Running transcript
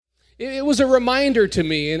it was a reminder to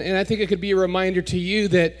me, and I think it could be a reminder to you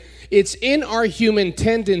that it's in our human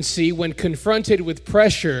tendency when confronted with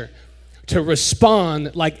pressure to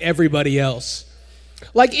respond like everybody else.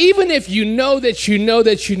 Like even if you know that you know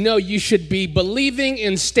that you know you should be believing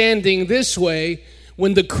and standing this way,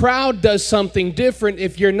 when the crowd does something different,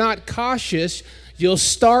 if you're not cautious, you'll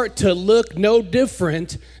start to look no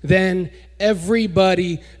different than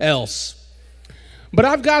everybody else. But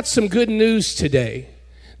I've got some good news today,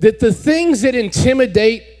 that the things that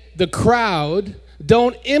intimidate the crowd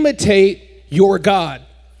don't imitate your God.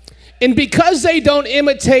 And because they don't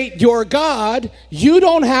imitate your God, you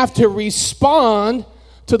don't have to respond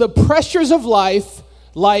to the pressures of life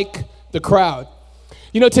like the crowd.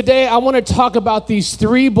 You know, today I want to talk about these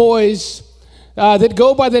three boys that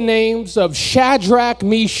go by the names of Shadrach,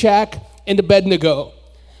 Meshach, and Abednego.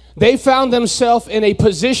 They found themselves in a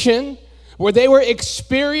position where they were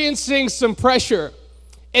experiencing some pressure.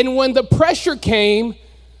 And when the pressure came,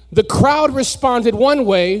 the crowd responded one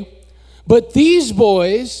way, but these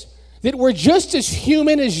boys that were just as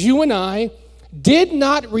human as you and I did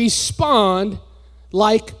not respond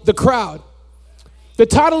like the crowd. The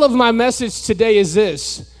title of my message today is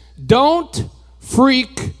this: Don't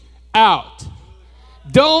freak out.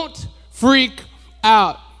 Don't freak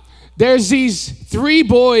out. There's these three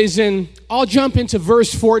boys, and I'll jump into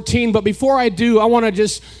verse 14, but before I do, I want to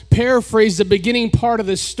just paraphrase the beginning part of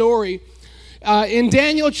this story. In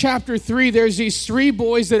Daniel chapter 3, there's these three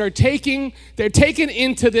boys that are taken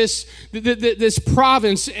into this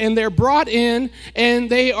province, and they're brought in, and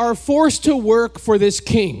they are forced to work for this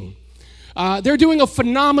king. They're doing a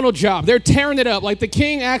phenomenal job. They're tearing it up. Like, the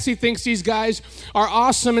king actually thinks these guys are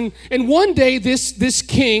awesome. And one day, this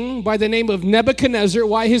king by the name of Nebuchadnezzar,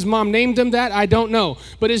 why his mom named him that, I don't know.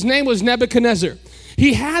 But his name was Nebuchadnezzar.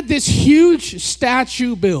 He had this huge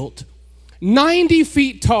statue built, 90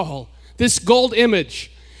 feet tall, this gold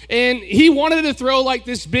image. And he wanted to throw like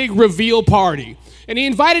this big reveal party. And he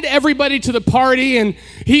invited everybody to the party, and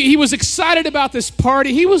he was excited about this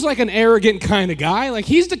party. He was like an arrogant kind of guy. Like,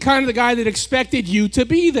 he's the kind of the guy that expected you to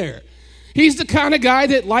be there. He's the kind of guy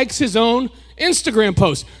that likes his own Instagram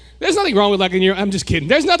post. There's nothing wrong with liking I'm just kidding.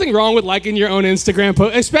 There's nothing wrong with liking your own Instagram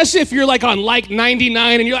post, especially if you're like on like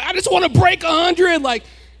 99 and you're like, I just want to break 100. Like,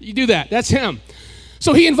 you do that. That's him.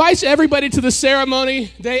 So he invites everybody to the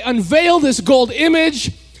ceremony. They unveil this gold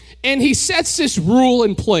image, and he sets this rule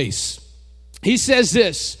in place. He says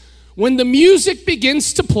this: when the music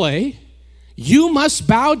begins to play, you must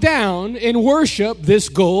bow down and worship this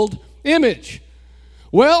gold image.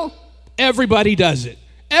 Well, everybody does it.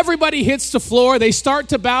 Everybody hits the floor. They start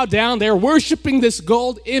to bow down. They're worshiping this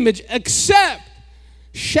gold image, except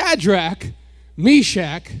Shadrach,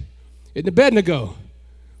 Meshach, and Abednego.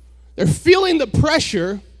 They're feeling the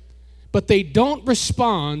pressure, but they don't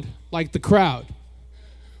respond like the crowd.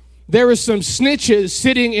 There were some snitches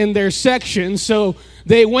sitting in their section, so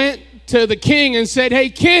they went to the king and said, hey,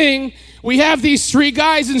 king, we have these three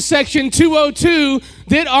guys in section 202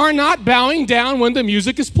 that are not bowing down when the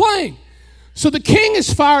music is playing. So the king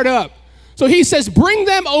is fired up. So he says, bring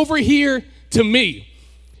them over here to me.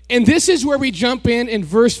 And this is where we jump in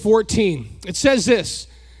verse 14. It says this: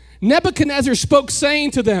 Nebuchadnezzar spoke,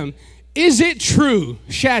 saying to them, is it true,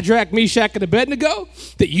 Shadrach, Meshach, and Abednego,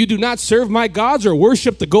 that you do not serve my gods or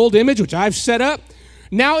worship the gold image which I've set up?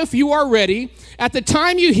 Now, if you are ready, at the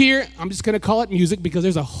time you hear, I'm just going to call it music because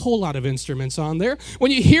there's a whole lot of instruments on there.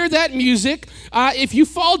 When you hear that music, if you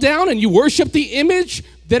fall down and you worship the image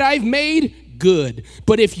that I've made, good.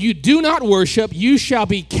 But if you do not worship, you shall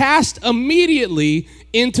be cast immediately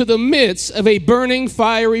into the midst of a burning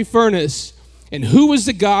fiery furnace. And who is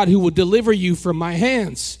the God who will deliver you from my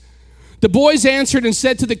hands? The boys answered and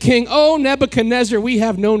said to the king, O Nebuchadnezzar, we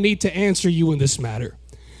have no need to answer you in this matter.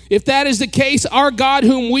 If that is the case, our God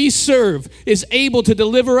whom we serve is able to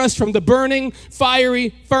deliver us from the burning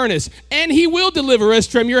fiery furnace, and he will deliver us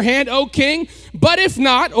from your hand, O king. But if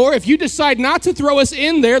not, or if you decide not to throw us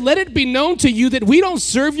in there, let it be known to you that we don't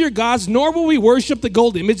serve your gods, nor will we worship the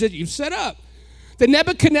gold image that you've set up. The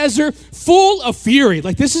Nebuchadnezzar, full of fury,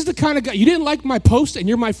 like, this is the kind of guy, you didn't like my post and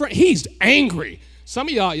you're my friend. He's angry. Some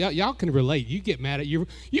of y'all can relate. You get mad at you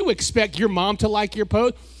expect your mom to like your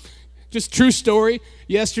post. Just true story.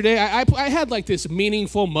 Yesterday, I had like this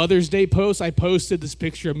meaningful Mother's Day post. I posted this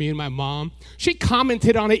picture of me and my mom. She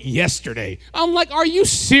commented on it yesterday. I'm like, are you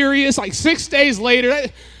serious? Like 6 days later,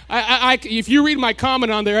 if you read my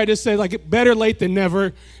comment on there, I just said like better late than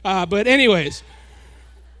never. But anyway,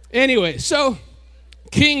 so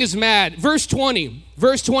king is mad. Verse 20,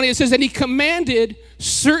 it says, and he commanded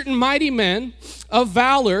certain mighty men of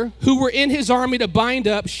valor who were in his army to bind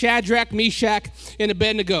up Shadrach, Meshach, and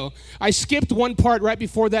Abednego. I skipped one part right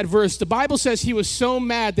before that verse. The Bible says he was so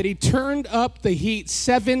mad that he turned up the heat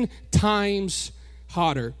 7 times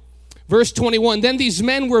hotter. Verse 21, then these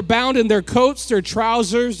men were bound in their coats, their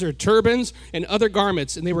trousers, their turbans, and other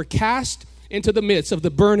garments, and they were cast into the midst of the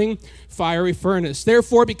burning fiery furnace.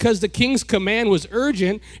 Therefore, because the king's command was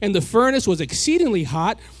urgent and the furnace was exceedingly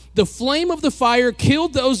hot, the flame of the fire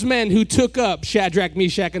killed those men who took up Shadrach,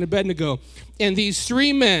 Meshach, and Abednego. And these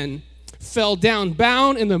 3 men fell down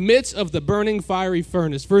bound in the midst of the burning fiery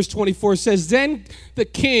furnace. Verse 24 says, then the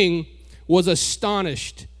king was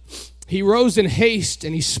astonished. He rose in haste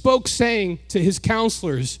and he spoke, saying to his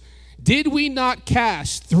counselors, did we not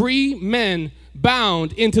cast 3 men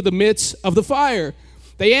bound into the midst of the fire?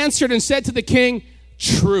 They answered and said to the king,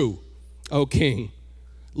 true, O king.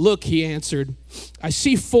 Look, he answered, I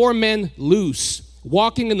see 4 men loose,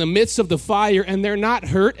 walking in the midst of the fire, and they're not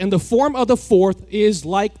hurt, and the form of the 4th is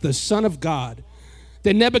like the Son of God.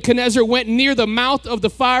 Then Nebuchadnezzar went near the mouth of the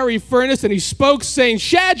fiery furnace, and he spoke, saying,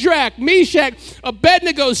 Shadrach, Meshach,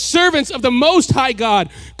 Abednego, servants of the Most High God,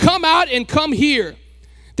 come out and come here.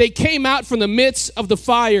 They came out from the midst of the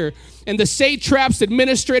fire, and the satraps,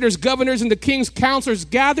 administrators, governors, and the king's counselors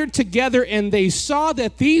gathered together, and they saw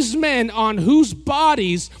that these men on whose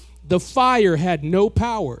bodies the fire had no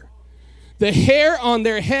power, the hair on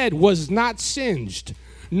their head was not singed,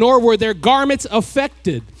 nor were their garments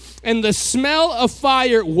affected, and the smell of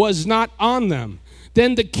fire was not on them.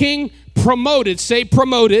 Then the king promoted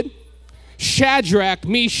Shadrach,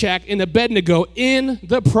 Meshach, and Abednego in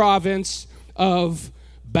the province of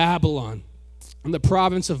Babylon. In the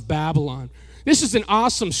province of Babylon. This is an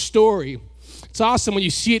awesome story. It's awesome when you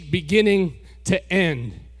see it beginning to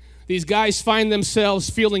end. These guys find themselves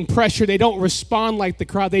feeling pressure. They don't respond like the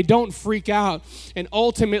crowd. They don't freak out. And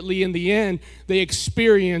ultimately, in the end, they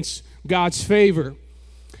experience God's favor.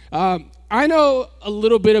 I know a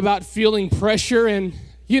little bit about feeling pressure. And,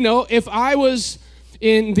 if I was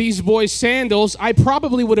in these boys' sandals, I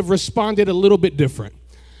probably would have responded a little bit different.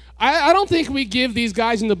 I don't think we give these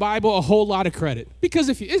guys in the Bible a whole lot of credit, because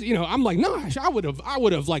if I'm like, no, I would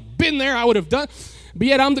have like been there, I would have done, but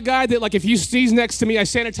yet I'm the guy that, like, if you sneeze next to me, I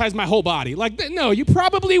sanitize my whole body. Like, no, you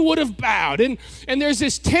probably would have bowed. And there's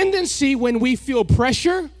this tendency when we feel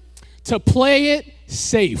pressure to play it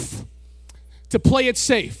safe.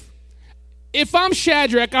 If I'm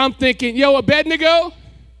Shadrach, I'm thinking, yo, Abednego,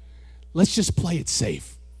 let's just play it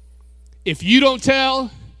safe. If you don't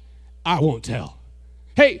tell, I won't tell.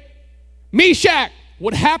 Hey, Meshach,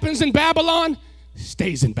 what happens in Babylon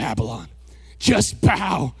stays in Babylon. Just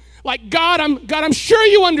bow. Like, God, I'm sure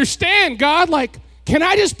you understand, God. Like, can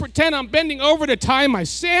I just pretend I'm bending over to tie my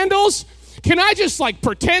sandals? Can I just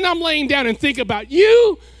pretend I'm laying down and think about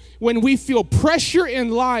you? When we feel pressure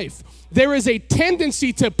in life, there is a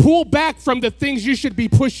tendency to pull back from the things you should be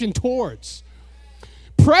pushing towards.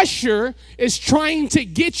 Pressure is trying to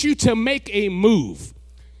get you to make a move.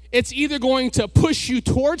 It's either going to push you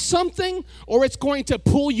towards something or it's going to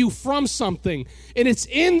pull you from something. And it's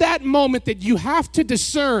in that moment that you have to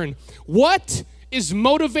discern what is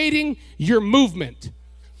motivating your movement.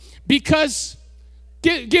 Because,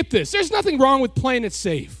 get this, there's nothing wrong with playing it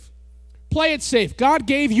safe. Play it safe. God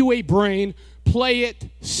gave you a brain. Play it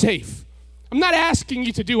safe. I'm not asking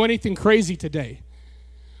you to do anything crazy today.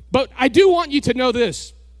 But I do want you to know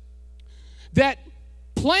this, that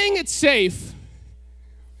playing it safe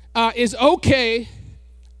is okay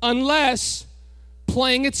unless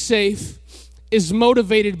playing it safe is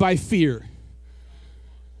motivated by fear.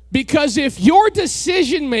 Because if your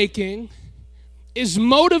decision making is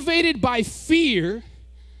motivated by fear,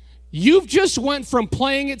 you've just went from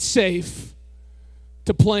playing it safe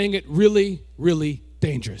to playing it really, really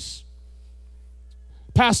dangerous.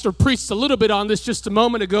 Pastor preached a little bit on this just a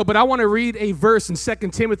moment ago, but I want to read a verse in 2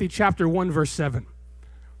 Timothy chapter 1, verse 7.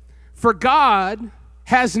 For God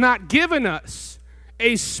has not given us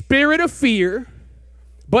a spirit of fear,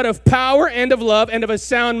 but of power and of love and of a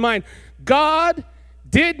sound mind. God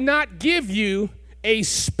did not give you a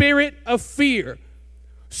spirit of fear.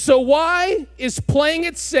 So why is playing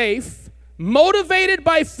it safe, motivated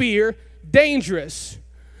by fear, dangerous?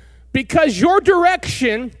 Because your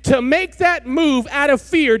direction to make that move out of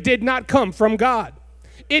fear did not come from God.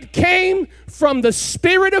 It came from the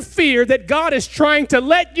spirit of fear that God is trying to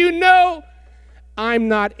let you know, I'm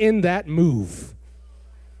not in that move.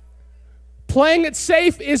 Playing it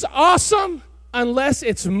safe is awesome unless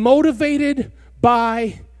it's motivated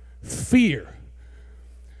by fear.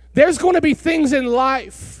 There's going to be things in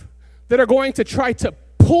life that are going to try to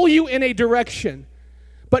pull you in a direction.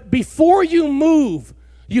 But before you move,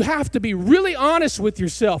 you have to be really honest with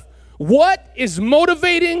yourself. What is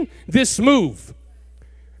motivating this move?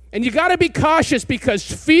 And you got to be cautious because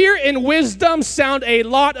fear and wisdom sound a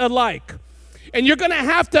lot alike. And you're going to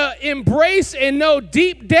have to embrace and know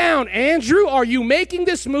deep down, Andrew, are you making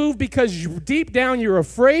this move because deep down you're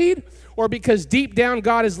afraid, or because deep down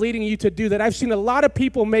God is leading you to do that? I've seen a lot of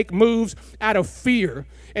people make moves out of fear,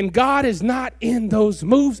 and God is not in those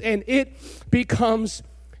moves, and it becomes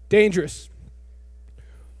dangerous.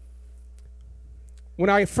 When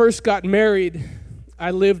I first got married,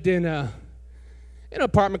 I lived in an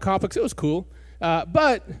apartment complex. It was cool,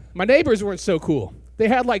 but my neighbors weren't so cool. They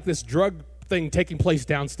had like this drug thing taking place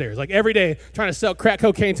downstairs, like every day trying to sell crack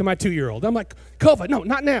cocaine to my 2-year-old. I'm like, Kova, no,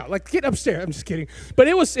 not now. Like, get upstairs. I'm just kidding. But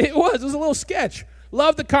it was a little sketch.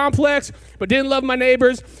 Loved the complex, but didn't love my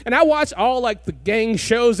neighbors. And I watched all like the gang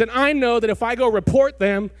shows, and I know that if I go report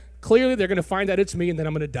them, clearly they're going to find out it's me, and then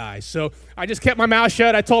I'm going to die. So I just kept my mouth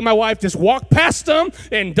shut. I told my wife, just walk past them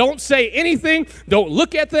and don't say anything. Don't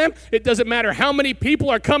look at them. It doesn't matter how many people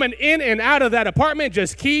are coming in and out of that apartment.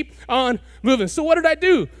 Just keep on moving. So what did I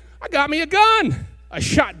do? I got me a gun, a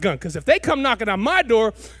shotgun, because if they come knocking on my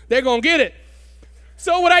door, they're going to get it.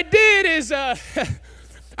 So what I did is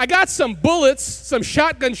I got some bullets, some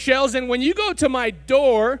shotgun shells, and when you go to my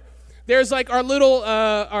door, there's like our little,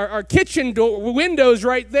 our kitchen door windows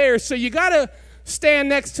right there. So you got to stand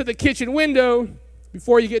next to the kitchen window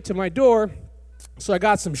before you get to my door. So I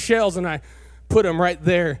got some shells, and I put them right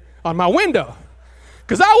there on my window.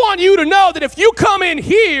 Because I want you to know that if you come in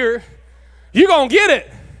here, you're going to get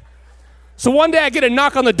it. So one day I get a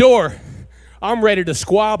knock on the door. I'm ready to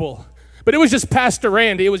squabble. But it was just Pastor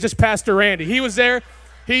Randy. He was there.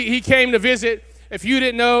 He came to visit. If you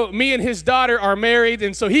didn't know, me and his daughter are married,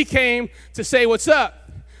 and so he came to say, what's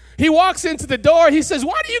up? He walks into the door. He says,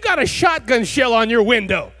 why do you got a shotgun shell on your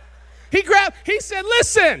window? He said,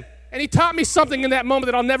 listen. And he taught me something in that moment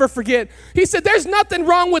that I'll never forget. He said, there's nothing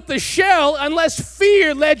wrong with the shell unless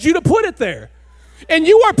fear led you to put it there. And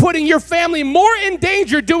you are putting your family more in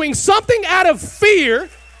danger doing something out of fear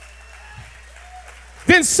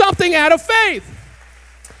than something out of faith.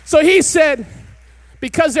 So he said,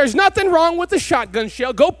 because there's nothing wrong with the shotgun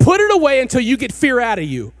shell, go put it away until you get fear out of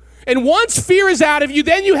you. And once fear is out of you,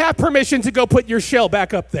 then you have permission to go put your shell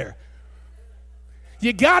back up there.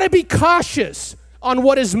 You got to be cautious on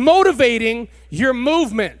what is motivating your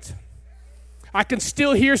movement. I can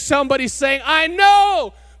still hear somebody saying, I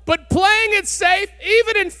know, but playing it safe,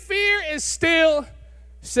 even in fear, is still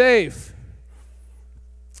safe.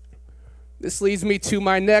 This leads me to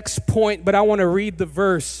my next point, but I want to read the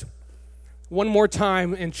verse one more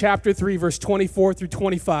time in chapter 3, verse 24 through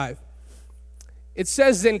 25. It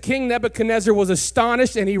says, then King Nebuchadnezzar was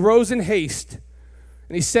astonished, and he rose in haste.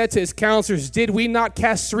 And he said to his counselors, did we not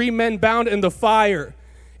cast 3 men bound in the fire?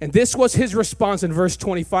 And this was his response in verse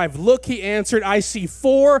 25. Look, he answered, I see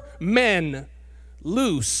 4 men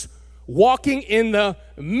loose, walking in the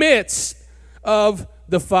midst of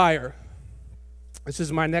the fire. This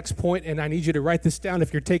is my next point, and I need you to write this down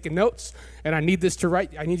if you're taking notes. And I need you to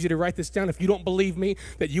write this down if you don't believe me,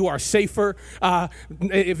 that you are safer,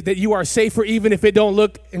 that you are safer even if it don't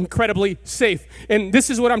look incredibly safe. And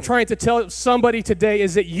this is what I'm trying to tell somebody today,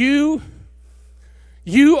 is that you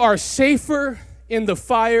are safer in the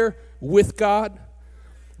fire with God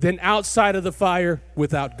than outside of the fire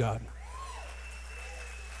without God.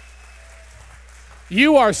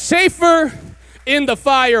 You are safer in the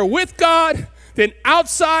fire with God than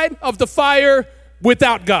outside of the fire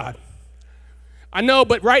without God. I know,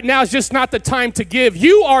 but right now is just not the time to give.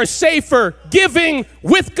 You are safer giving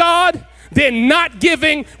with God than not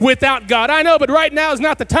giving without God. I know, but right now is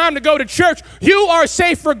not the time to go to church. You are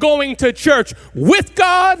safer going to church with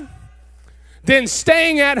God than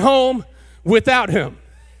staying at home without Him.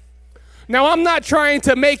 Now, I'm not trying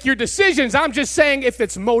to make your decisions. I'm just saying if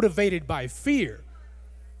it's motivated by fear.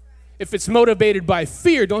 If it's motivated by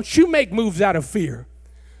fear, don't you make moves out of fear.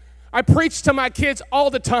 I preach to my kids all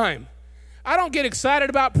the time. I don't get excited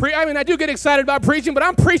about I do get excited about preaching, but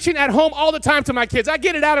I'm preaching at home all the time to my kids. I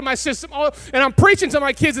get it out of my system, and I'm preaching to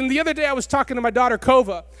my kids. And the other day I was talking to my daughter,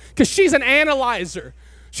 Kova, because she's an analyzer.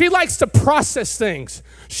 She likes to process things.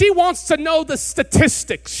 She wants to know the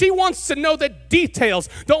statistics. She wants to know the details.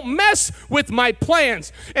 Don't mess with my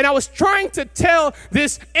plans. And I was trying to tell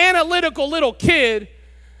this analytical little kid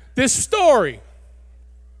this story.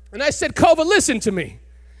 And I said, Kova, listen to me.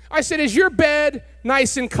 I said, is your bed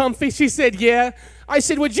nice and comfy? She said, yeah. I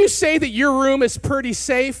said, would you say that your room is pretty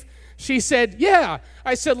safe? She said, yeah.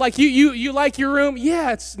 I said, like you like your room?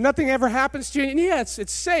 Yeah, nothing ever happens to you. Yeah,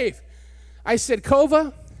 it's safe. I said,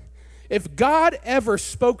 Kova, If God ever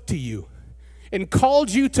spoke to you and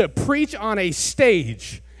called you to preach on a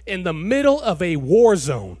stage in the middle of a war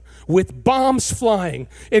zone with bombs flying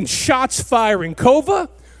and shots firing, Kova,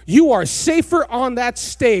 you are safer on that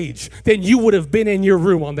stage than you would have been in your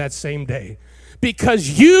room on that same day.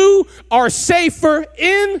 Because you are safer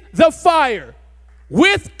in the fire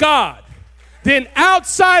with God than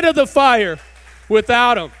outside of the fire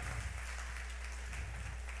without Him.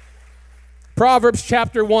 Proverbs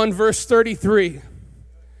chapter 1, verse 33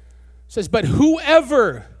 says, "But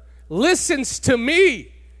whoever listens to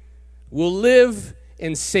me will live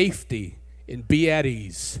in safety and be at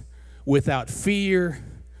ease without fear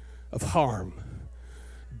of harm."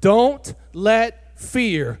 Don't let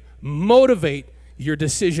fear motivate your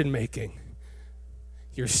decision making.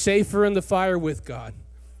 You're safer in the fire with God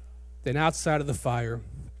than outside of the fire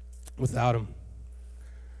without Him.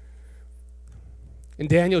 In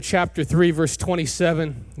Daniel chapter 3, verse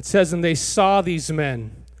 27, it says, "And they saw these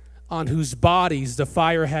men on whose bodies the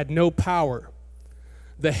fire had no power.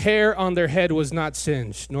 The hair on their head was not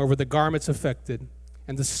singed, nor were the garments affected,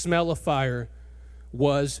 and the smell of fire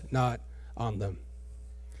was not on them."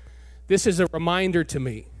 This is a reminder to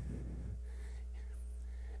me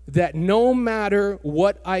that no matter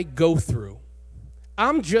what I go through,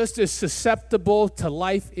 I'm just as susceptible to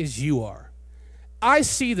life as you are. I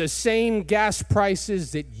see the same gas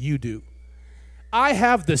prices that you do. I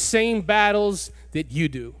have the same battles that you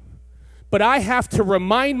do. But I have to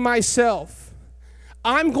remind myself,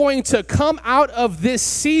 I'm going to come out of this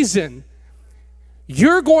season.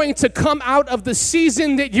 You're going to come out of the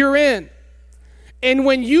season that you're in. And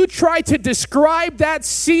when you try to describe that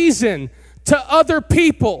season to other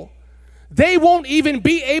people, they won't even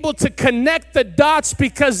be able to connect the dots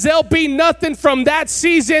because there'll be nothing from that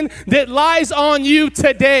season that lies on you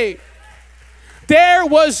today. There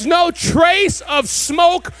was no trace of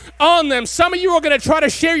smoke on them. Some of you are going to try to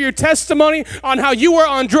share your testimony on how you were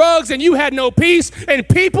on drugs and you had no peace, and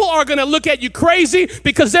people are going to look at you crazy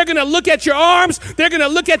because they're going to look at your arms, they're going to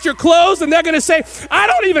look at your clothes, and they're going to say, "I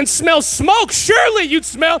don't even smell smoke. Surely you'd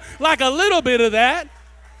smell like a little bit of that."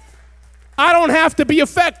 I don't have to be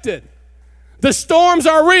affected. The storms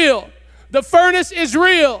are real. The furnace is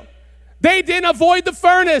real. They didn't avoid the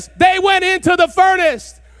furnace. They went into the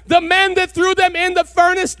furnace. The men that threw them in the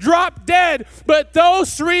furnace dropped dead. But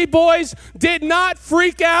those three boys did not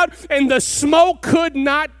freak out, and the smoke could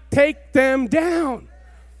not take them down.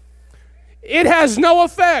 It has no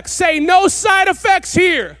effects. Say no side effects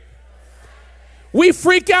here. We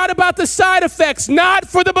freak out about the side effects, not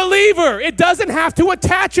for the believer. It doesn't have to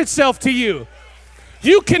attach itself to you.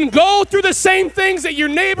 You can go through the same things that your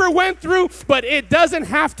neighbor went through, but it doesn't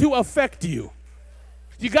have to affect you.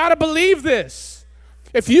 You got to believe this.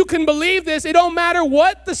 If you can believe this, it don't matter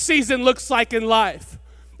what the season looks like in life.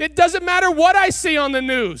 It doesn't matter what I see on the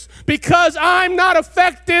news, because I'm not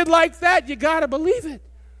affected like that. You got to believe it.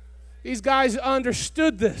 These guys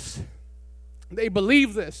understood this. They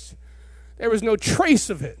believed this. There was no trace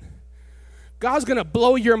of it. God's going to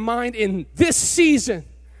blow your mind in this season.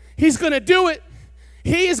 He's going to do it.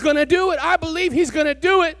 He is going to do it. I believe He's going to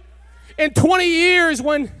do it. In 20 years,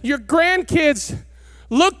 when your grandkids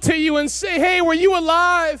look to you and say, "Hey, were you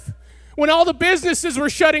alive when all the businesses were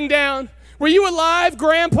shutting down? Were you alive,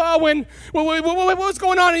 Grandpa, when what was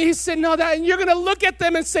going on?" And he said, "No, that," and you're going to look at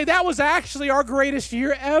them and say, "That was actually our greatest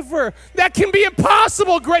year ever." That can be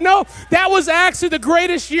impossible. No, that was actually the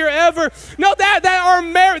greatest year ever. No,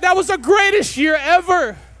 that was the greatest year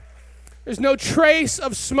ever. There's no trace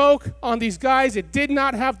of smoke on these guys. It did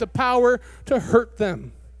not have the power to hurt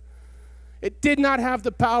them. It did not have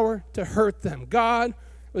the power to hurt them. God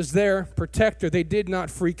was their protector. They did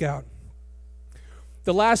not freak out.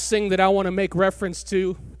 The last thing that I want to make reference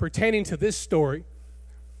to pertaining to this story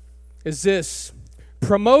is this.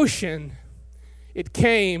 Promotion, it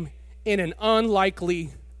came in an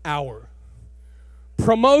unlikely hour.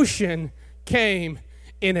 Promotion came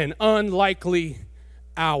in an unlikely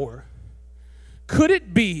hour. Could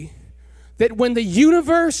it be that when the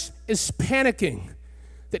universe is panicking,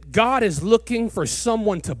 that God is looking for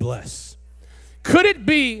someone to bless? Could it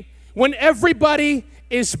be when everybody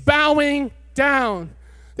is bowing down,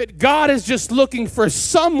 that God is just looking for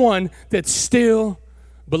someone that still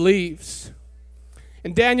believes?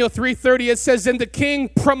 In Daniel 3:30, it says, "And the king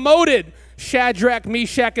promoted Shadrach,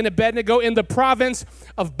 Meshach, and Abednego in the province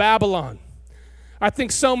of Babylon." I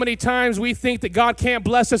think so many times we think that God can't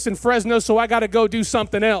bless us in Fresno, so I got to go do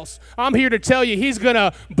something else. I'm here to tell you, he's going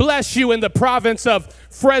to bless you in the province of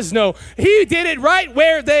Fresno. He did it right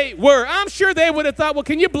where they were. I'm sure they would have thought, well,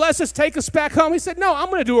 can you bless us, take us back home? He said, no,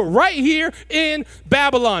 I'm going to do it right here in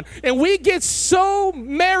Babylon. And we get so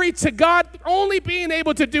married to God only being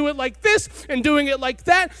able to do it like this and doing it like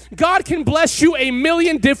that. God can bless you a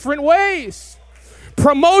million different ways.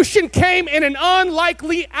 Promotion came in an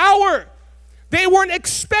unlikely hour. They weren't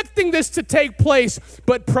expecting this to take place,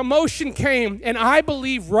 but promotion came. And I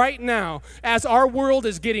believe right now, as our world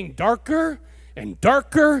is getting darker and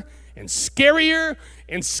darker and scarier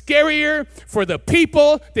for the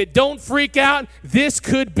people that don't freak out, this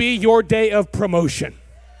could be your day of promotion.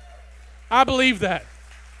 I believe that.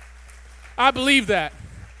 I believe that.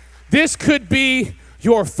 This could be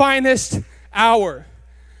your finest hour.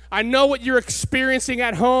 I know what you're experiencing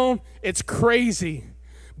at home. It's crazy.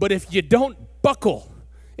 But if you don't buckle,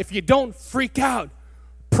 if you don't freak out,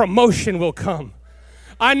 promotion will come.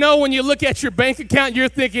 I know when you look at your bank account, you're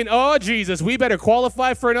thinking, oh, Jesus, we better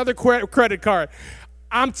qualify for another credit card.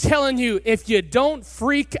 I'm telling you, if you don't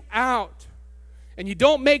freak out and you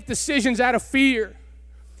don't make decisions out of fear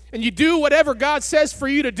and you do whatever God says for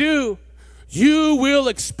you to do, you will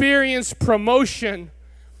experience promotion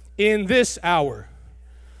in this hour.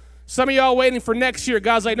 Some of y'all waiting for next year.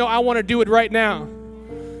 God's like, no, I want to do it right now.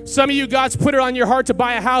 Some of you, God's put it on your heart to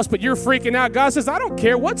buy a house, but you're freaking out. God says, I don't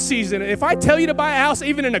care what season. If I tell you to buy a house,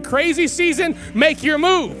 even in a crazy season, make your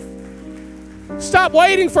move. Stop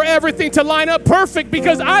waiting for everything to line up perfect,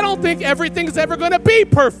 because I don't think everything's ever going to be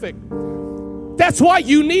perfect. That's why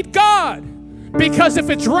you need God. Because if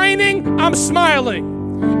it's raining, I'm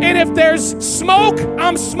smiling. And if there's smoke,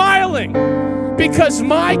 I'm smiling. Because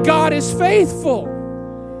my God is faithful.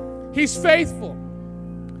 He's faithful.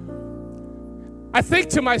 I think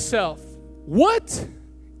to myself, what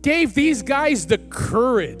gave these guys the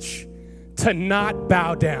courage to not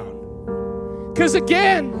bow down? Because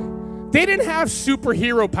again, they didn't have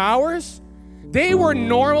superhero powers. They were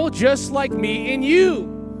normal just like me and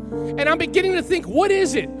you. And I'm beginning to think, what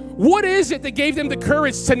is it? What is it that gave them the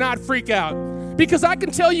courage to not freak out? Because I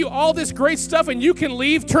can tell you all this great stuff and you can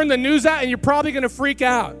leave, turn the news out, and you're probably going to freak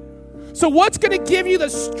out. So what's going to give you the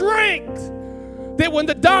strength that when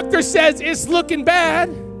the doctor says it's looking bad,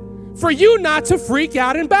 for you not to freak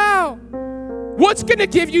out and bow? What's going to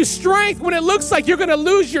give you strength when it looks like you're going to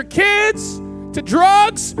lose your kids to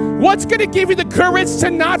drugs? What's going to give you the courage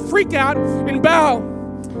to not freak out and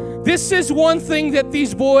bow? This is one thing that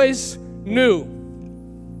these boys knew.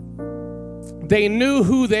 They knew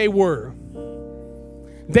who they were.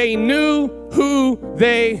 They knew who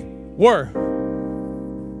they were.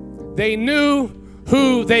 They knew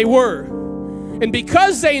who they were. And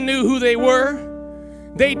because they knew who they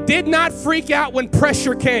were, they did not freak out when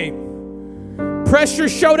pressure came. Pressure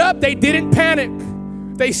showed up, they didn't panic.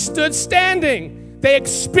 They stood standing. They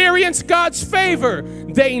experienced God's favor.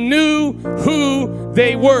 They knew who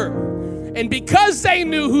they were. And because they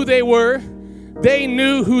knew who they were, they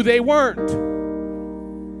knew who they weren't.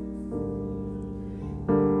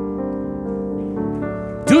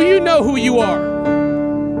 Do you know who you are?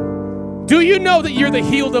 Do you know that you're the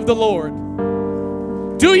healed of the Lord?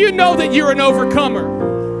 Do you know that you're an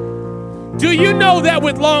overcomer? Do you know that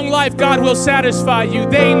with long life, God will satisfy you?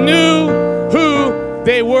 They knew who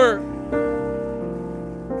they were.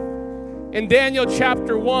 In Daniel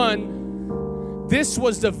chapter 1, this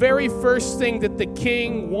was the very first thing that the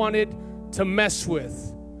king wanted to mess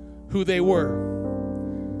with, who they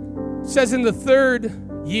were. It says in the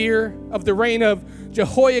 3rd year of the reign of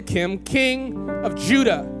Jehoiakim, king of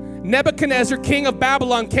Judah, Nebuchadnezzar, king of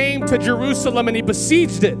Babylon, came to Jerusalem and he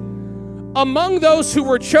besieged it. Among those who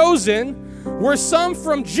were chosen were some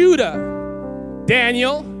from Judah: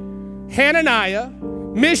 Daniel, Hananiah,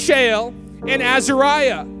 Mishael, and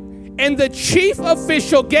Azariah. And the chief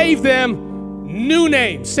official gave them new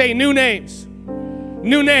names. Say new names.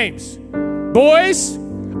 New names. Boys,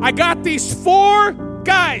 I got these 4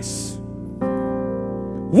 guys.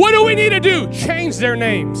 What do we need to do? Change their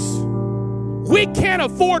names. We can't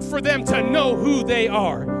afford for them to know who they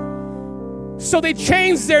are. So they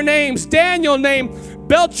changed their names. Daniel named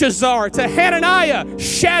Belshazzar, to Hananiah,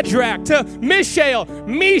 Shadrach, to Mishael,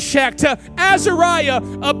 Meshach, to Azariah,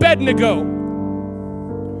 Abednego.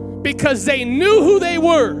 Because they knew who they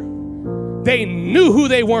were, they knew who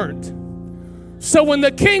they weren't. So when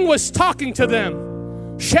the king was talking to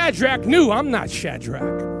them, Shadrach knew, I'm not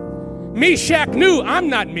Shadrach. Meshach knew, I'm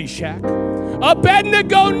not Meshach.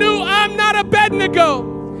 Abednego knew, I'm not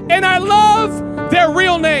Abednego. And I love their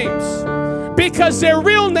real names, because their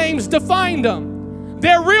real names defined them.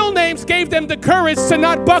 Their real names gave them the courage to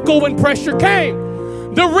not buckle when pressure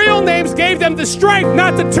came. The real names gave them the strength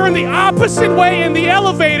not to turn the opposite way in the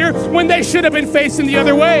elevator when they should have been facing the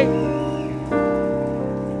other way.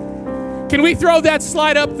 Can we throw that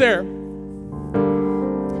slide up there?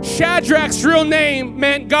 Shadrach's real name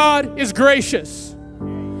meant God is gracious.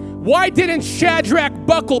 Why didn't Shadrach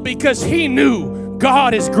buckle? Because he knew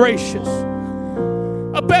God is gracious.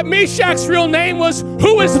 Meshach's real name was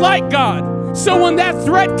who is like God. So when that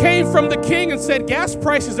threat came from the king and said, gas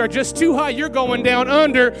prices are just too high, you're going down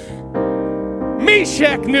under,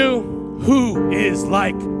 Meshach knew who is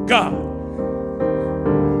like God.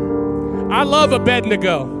 I love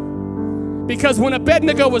Abednego. Because when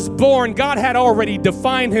Abednego was born, God had already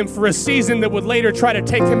defined him for a season that would later try to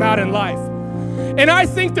take him out in life. And I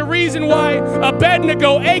think the reason why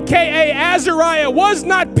Abednego, a.k.a. Azariah, was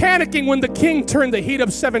not panicking when the king turned the heat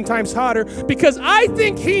up 7 times hotter, because I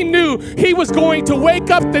think he knew he was going to wake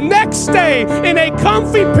up the next day in a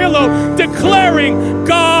comfy pillow declaring,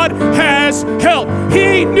 God has helped.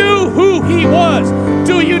 He knew who he was.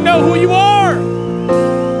 Do you know who you are?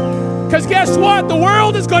 Because guess what? The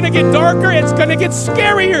world is going to get darker. It's going to get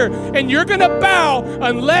scarier. And you're going to bow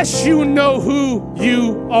unless you know who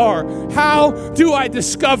you are. How do I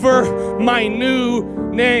discover my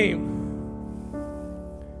new name?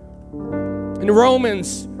 In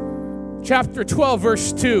Romans chapter 12,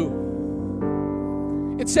 verse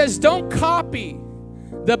 2, it says, don't copy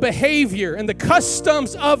the behavior and the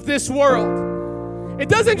customs of this world. It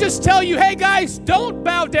doesn't just tell you, hey guys, don't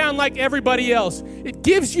bow down like everybody else. It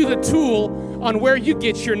gives you the tool on where you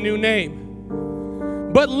get your new name.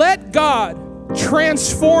 But let God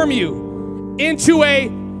transform you into a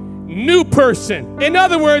new person. In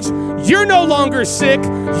other words, you're no longer sick.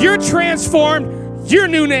 You're transformed. Your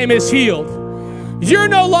new name is healed. You're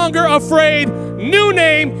no longer afraid. New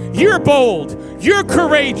name, you're bold. You're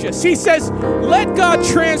courageous. He says, let God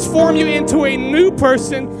transform you into a new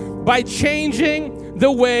person by changing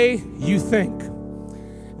the way you think.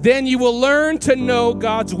 Then you will learn to know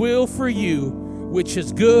God's will for you, which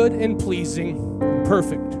is good and pleasing and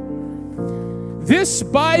perfect. This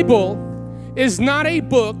Bible is not a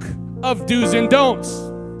book of do's and don'ts.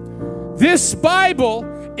 This Bible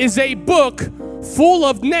is a book full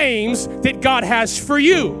of names that God has for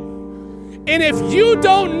you. And if you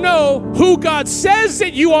don't know who God says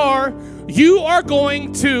that you are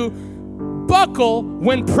going to buckle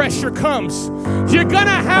when pressure comes. You're gonna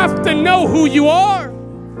have to know who you are,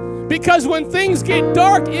 because when things get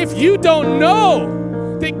dark, if you don't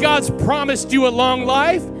know that God's promised you a long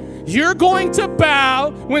life, you're going to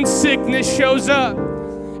bow when sickness shows up.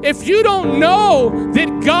 If you don't know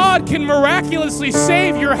that God can miraculously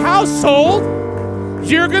save your household,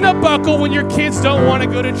 you're gonna buckle when your kids don't want to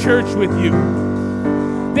go to church with you.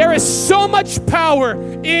 There is so much power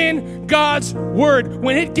in God's word.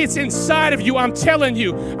 When it gets inside of you, I'm telling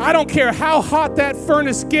you, I don't care how hot that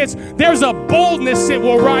furnace gets, there's a boldness that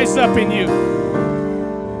will rise up in you.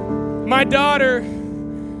 My daughter,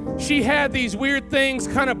 she had these weird things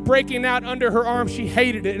kind of breaking out under her arm. She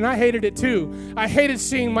hated it, and I hated it too. I hated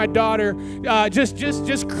seeing my daughter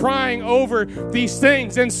just crying over these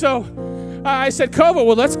things. And so I said, Kova,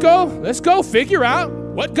 well, let's go figure out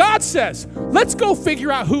what God says. Let's go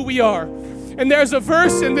figure out who we are. And there's a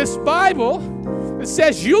verse in this Bible that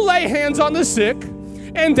says, you lay hands on the sick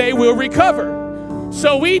and they will recover.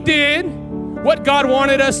 So we did what God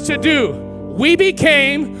wanted us to do. We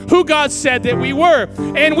became who God said that we were.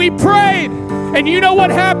 And we prayed. And you know what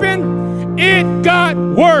happened? It got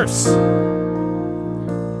worse.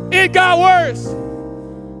 It got worse.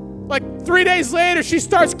 Like 3 days later, she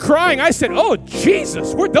starts crying. I said, oh,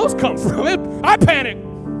 Jesus, where'd those come from? I panicked.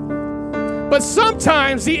 But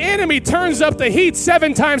sometimes the enemy turns up the heat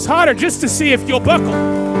 7 times hotter just to see if you'll buckle.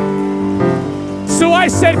 So I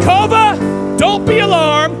said, Kova, don't be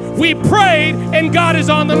alarmed. We prayed, and God is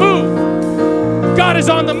on the move. God is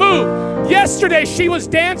on the move. Yesterday, she was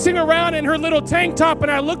dancing around in her little tank top,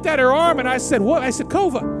 and I looked at her arm, and I said, what? I said,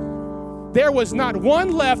 Kova, there was not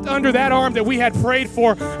one left under that arm that we had prayed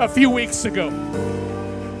for a few weeks ago.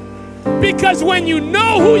 Because when you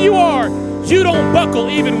know who you are, you don't buckle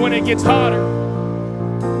even when it gets hotter.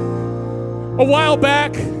 A while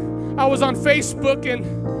back, I was on Facebook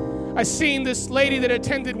and I seen this lady that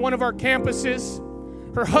attended one of our campuses.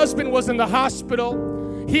 Her husband was in the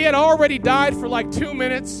hospital. He had already died for like 2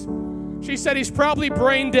 minutes. She said he's probably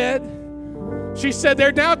brain dead. She said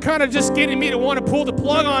they're now kind of just getting me to want to pull the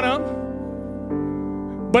plug on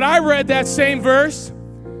him. But I read that same verse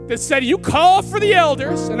that said, you call for the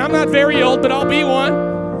elders, and I'm not very old, but I'll be one,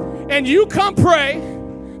 and you come pray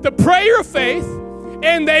the prayer of faith,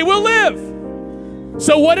 and they will live.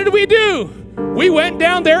 So what did we do? We went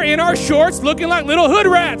down there in our shorts looking like little hood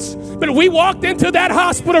rats. But we walked into that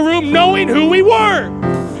hospital room knowing who we were.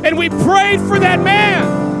 And we prayed for that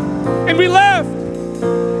man. And we left.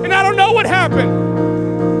 And I don't know what happened.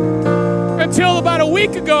 Until about a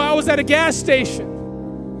week ago, I was at a gas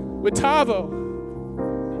station with Tavo.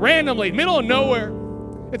 Randomly, middle of nowhere.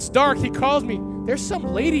 It's dark. He calls me. There's some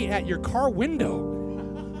lady at your car window.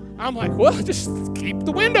 I'm like, well, just keep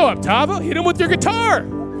the window up, Tavo. Hit him with your guitar.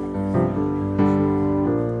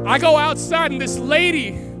 I go outside, and this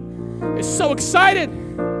lady is so excited.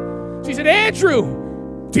 She said,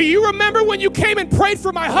 Andrew, do you remember when you came and prayed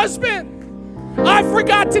for my husband? I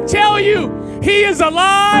forgot to tell you, he is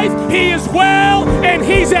alive, he is well, and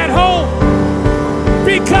he's at home.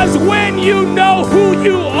 Because when you know who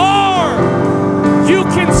you are, you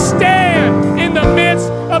can stand in the midst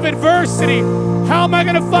of adversity. How am I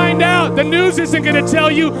going to find out? The news isn't going to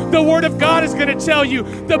tell you. The Word of God is going to tell you.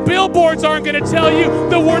 The billboards aren't going to tell you.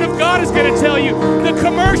 The Word of God is going to tell you. The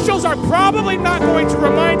commercials are probably not going to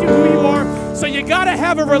remind you who you are. So you got to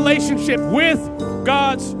have a relationship with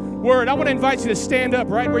God's Word. I want to invite you to stand up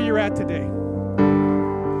right where you're at today.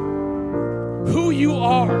 Who you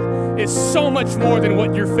are is so much more than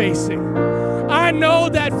what you're facing. I know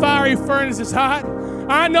that fiery furnace is hot.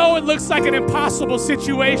 I know it looks like an impossible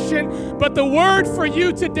situation, but the word for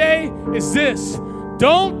you today is this: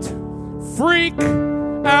 don't freak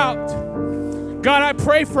out. God, I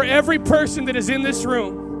pray for every person that is in this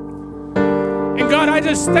room. And God, I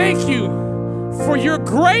just thank you for your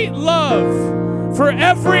great love for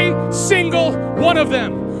every single one of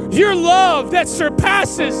them. Your love that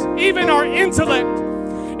surpasses even our intellect.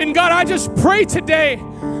 And God, I just pray today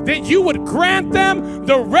that you would grant them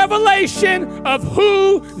the revelation of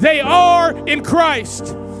who they are in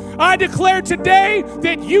Christ. I declare today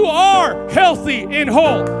that you are healthy and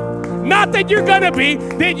whole. Not that you're going to be,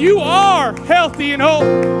 that you are healthy and whole.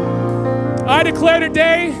 I declare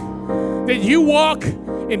today that you walk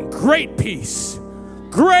in great peace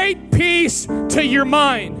to your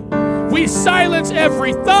mind. We silence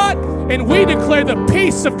every thought and we declare the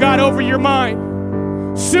peace of God over your mind.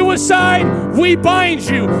 Suicide, we bind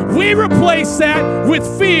you. We replace that with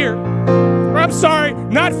fear. I'm sorry,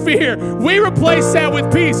 not fear. We replace that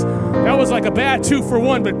with peace. That was like a bad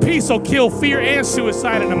 2-for-1, but peace will kill fear and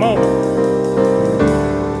suicide in a moment.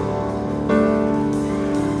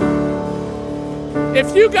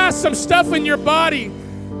 If you got some stuff in your body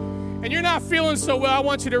and you're not feeling so well, I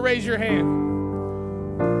want you to raise your hand.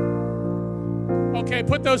 Okay,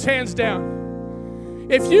 put those hands down.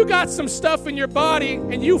 If you got some stuff in your body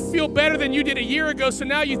and you feel better than you did a year ago, so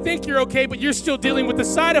now you think you're okay, but you're still dealing with the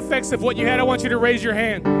side effects of what you had, I want you to raise your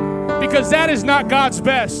hand. Because that is not God's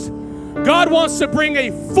best. God wants to bring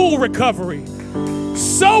a full recovery.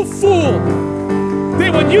 So full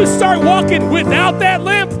that when you start walking without that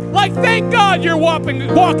limp, like thank God you're walking,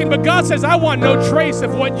 but God says, I want no trace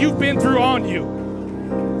of what you've been through on you.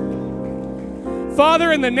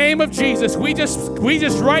 Father, in the name of Jesus, we just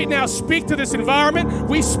right now speak to this environment.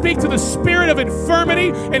 We speak to the spirit of infirmity,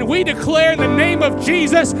 and we declare in the name of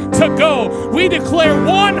Jesus to go. We declare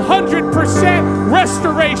 100%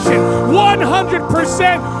 restoration,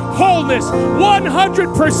 100% wholeness,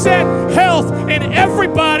 100% health in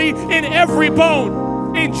everybody, in every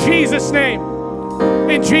bone. In Jesus' name.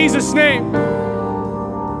 In Jesus' name.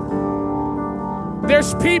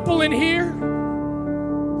 There's people in here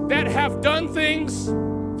that have done things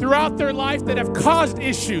throughout their life that have caused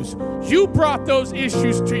issues. You brought those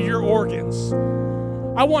issues to your organs.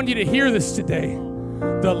 I want you to hear this today.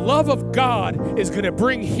 The love of God is going to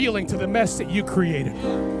bring healing to the mess that you created.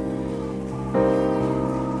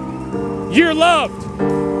 You're loved.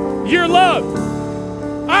 You're loved.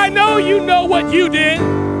 I know you know what you did,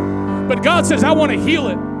 but God says, I want to heal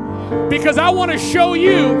it because I want to show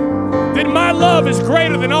you that my love is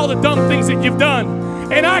greater than all the dumb things that you've done.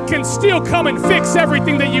 And I can still come and fix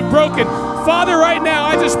everything that you've broken. Father, right now,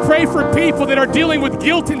 I just pray for people that are dealing with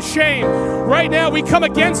guilt and shame. Right now, we come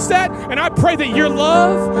against that, and I pray that your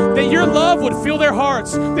love would fill their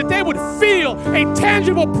hearts, that they would feel a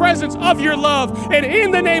tangible presence of your love. And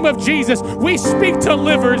in the name of Jesus, we speak to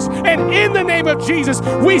livers, and in the name of Jesus,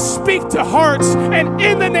 we speak to hearts, and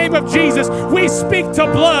in the name of Jesus, we speak to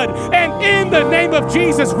blood, and in the name of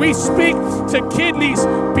Jesus, we speak to kidneys.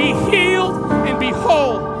 Be healed and be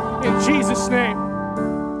whole in Jesus' name.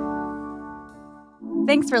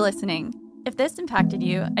 Thanks for listening. If this impacted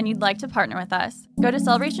you and you'd like to partner with us, go to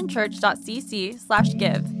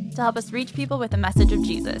celebrationchurch.cc/give to help us reach people with the message of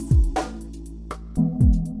Jesus.